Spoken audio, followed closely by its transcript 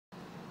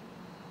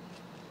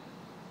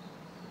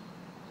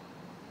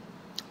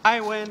I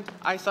win.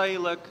 I saw you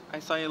look. I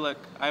saw you look.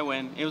 I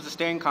win. It was a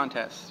staring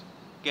contest.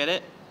 Get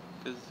it?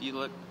 Because you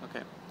look.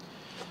 Okay.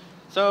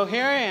 So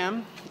here I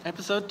am,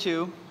 episode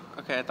 2.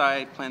 Okay, I thought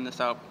I'd planned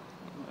this out.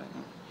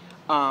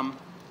 I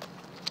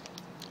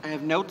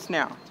have notes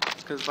now,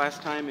 because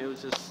last time it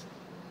was just.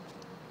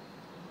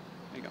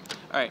 There you go.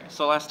 All right.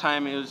 So last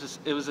time it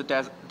was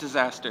a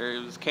disaster.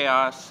 It was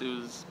chaos. It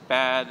was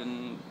bad,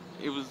 and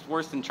it was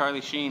worse than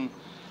Charlie Sheen.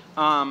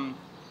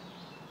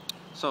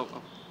 So.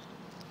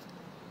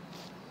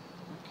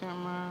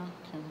 Camera.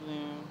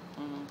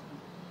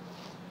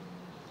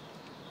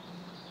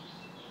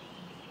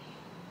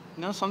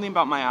 You know something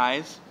about my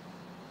eyes?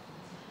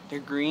 They're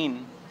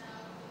green.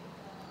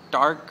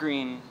 Dark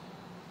green.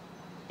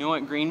 You know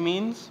what green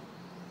means?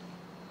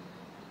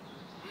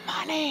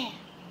 Money!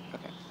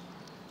 Okay.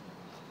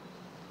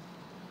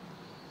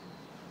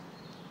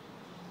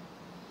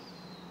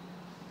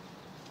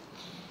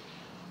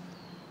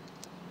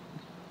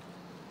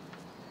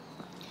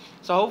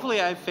 So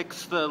hopefully I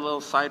fixed the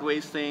little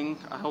sideways thing.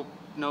 I hope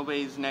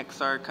nobody's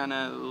necks are kind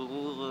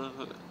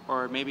of,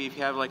 or maybe if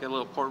you have like a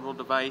little portable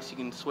device, you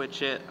can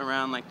switch it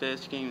around like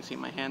this. You can't even see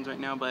my hands right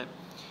now, but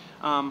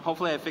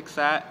hopefully I fix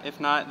that. If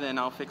not, then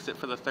I'll fix it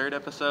for the 3rd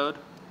episode.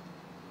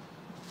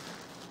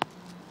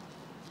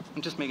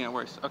 I'm just making it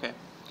worse. Okay.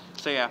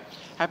 So yeah,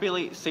 happy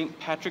late St.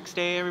 Patrick's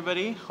Day,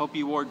 everybody. Hope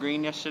you wore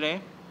green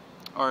yesterday,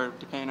 or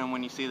depending on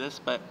when you see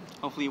this, but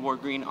hopefully you wore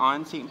green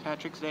on St.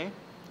 Patrick's Day.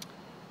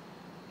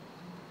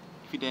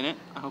 If you didn't,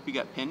 I hope you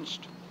got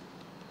pinched,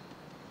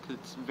 because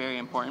it's very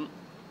important.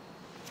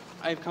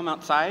 I've come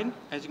outside,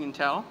 as you can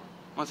tell.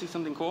 Want to see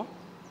something cool?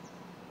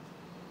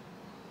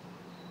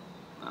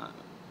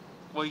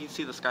 Well, you can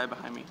see the sky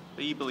behind me,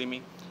 but you believe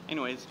me.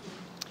 Anyways,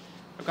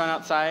 I've gone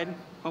outside.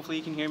 Hopefully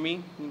you can hear me.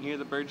 You can hear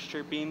the birds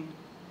chirping.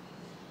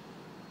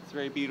 It's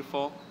very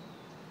beautiful.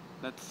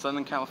 That's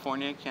Southern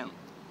California. Can't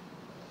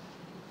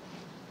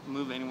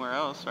move anywhere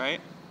else,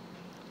 right?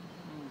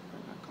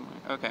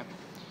 Okay.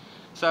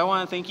 So I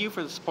want to thank you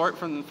for the support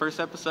from the first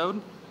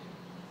episode.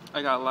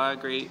 I got a lot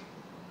of great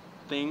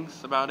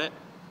things about it.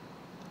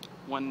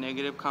 One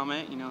negative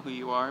comment, you know who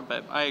you are,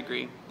 but I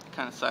agree. It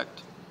kind of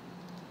sucked.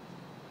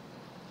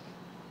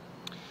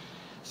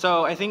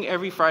 So I think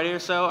every Friday or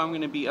so I'm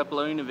going to be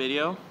uploading a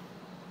video.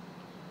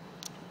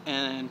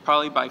 And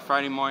probably by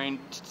Friday morning,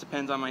 it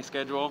depends on my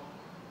schedule.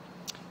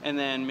 And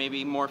then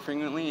maybe more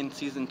frequently in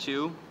season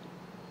 2.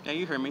 Yeah,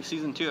 you heard me,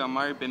 season 2. I'm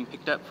already been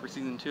picked up for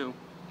season 2.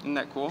 Isn't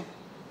that cool?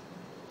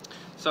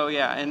 So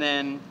yeah, and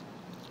then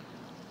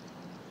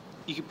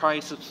you could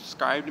probably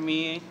subscribe to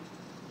me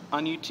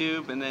on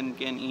YouTube and then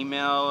get an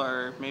email,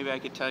 or maybe I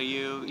could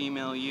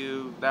email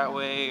you that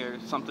way or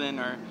something,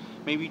 or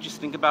maybe you just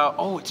think about,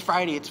 oh, it's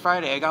Friday,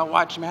 I gotta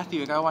watch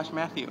Matthew,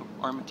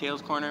 or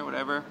Mateo's Corner,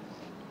 whatever.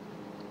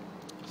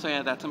 So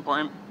yeah, that's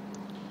important.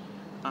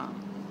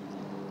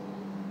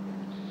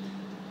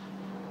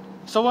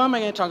 So what am I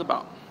going to talk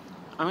about?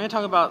 I'm going to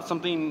talk about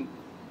something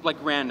like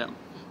random.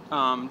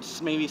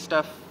 Just maybe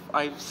stuff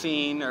I've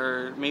seen,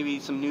 or maybe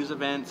some news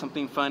event,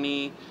 something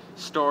funny,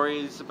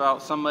 stories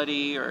about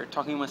somebody, or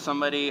talking with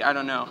somebody. I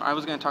don't know. I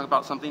was going to talk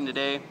about something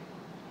today,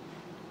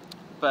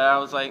 but I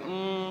was like,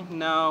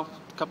 no.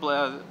 A couple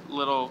of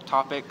little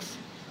topics.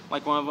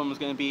 Like one of them was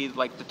going to be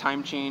like the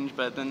time change,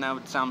 but then that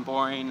would sound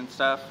boring and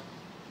stuff.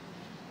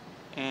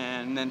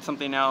 And then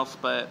something else,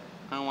 but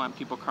I don't want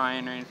people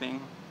crying or anything.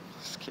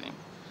 Just kidding.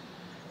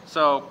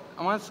 So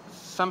I want to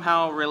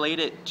somehow relate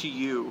it to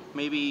you.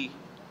 Maybe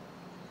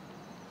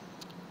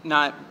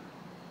not.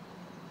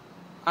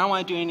 I don't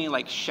want to do any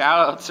like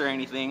shout outs or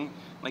anything,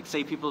 like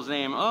say people's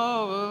name.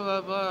 Oh, blah,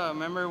 blah, blah.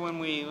 Remember when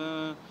we?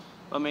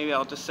 Well, maybe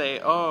I'll just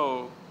say,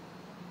 oh,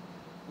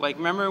 like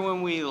remember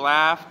when we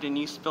laughed and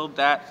you spilled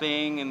that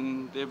thing,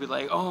 and they'd be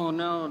like, oh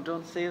no,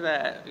 don't say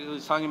that. It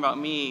was talking about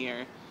me.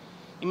 Or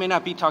you may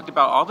not be talked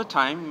about all the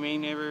time. You may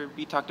never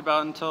be talked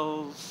about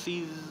until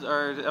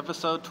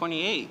episode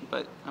 28.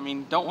 But, I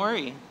mean, don't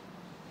worry.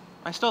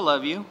 I still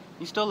love you.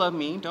 You still love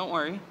me. Don't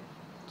worry.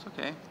 It's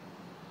okay.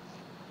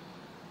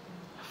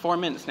 4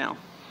 minutes now.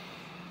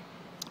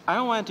 I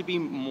don't want it to be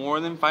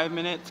more than 5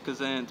 minutes, because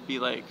then it'd be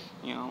like,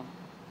 you know,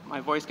 my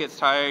voice gets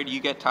tired,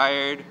 you get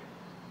tired.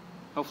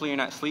 Hopefully you're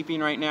not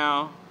sleeping right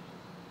now.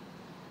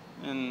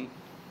 And,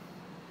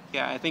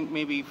 yeah, I think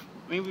maybe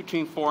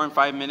between 4 and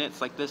 5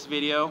 minutes, like this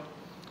video,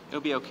 it'll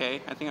be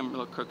okay. I think I'm a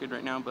little crooked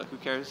right now, but who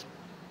cares?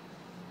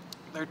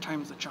 3rd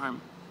time's the charm.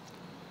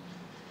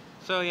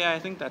 So yeah, I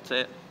think that's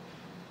it.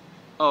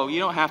 Oh, you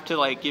don't have to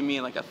like give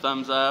me like a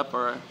thumbs up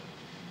or a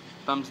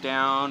thumbs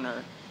down,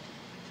 or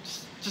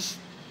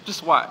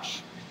just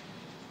watch.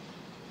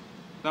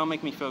 That'll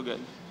make me feel good.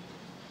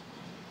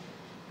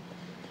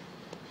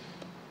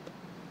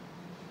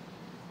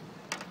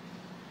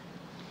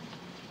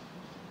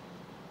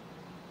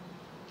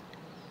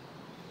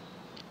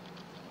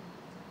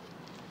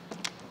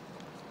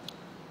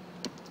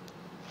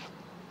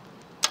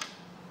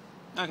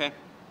 Okay.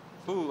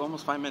 Ooh,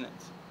 almost 5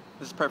 minutes.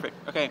 This is perfect.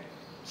 Okay.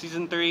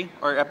 Season 3,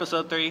 or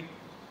episode 3.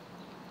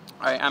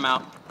 Alright, I'm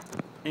out.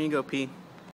 There you go, P.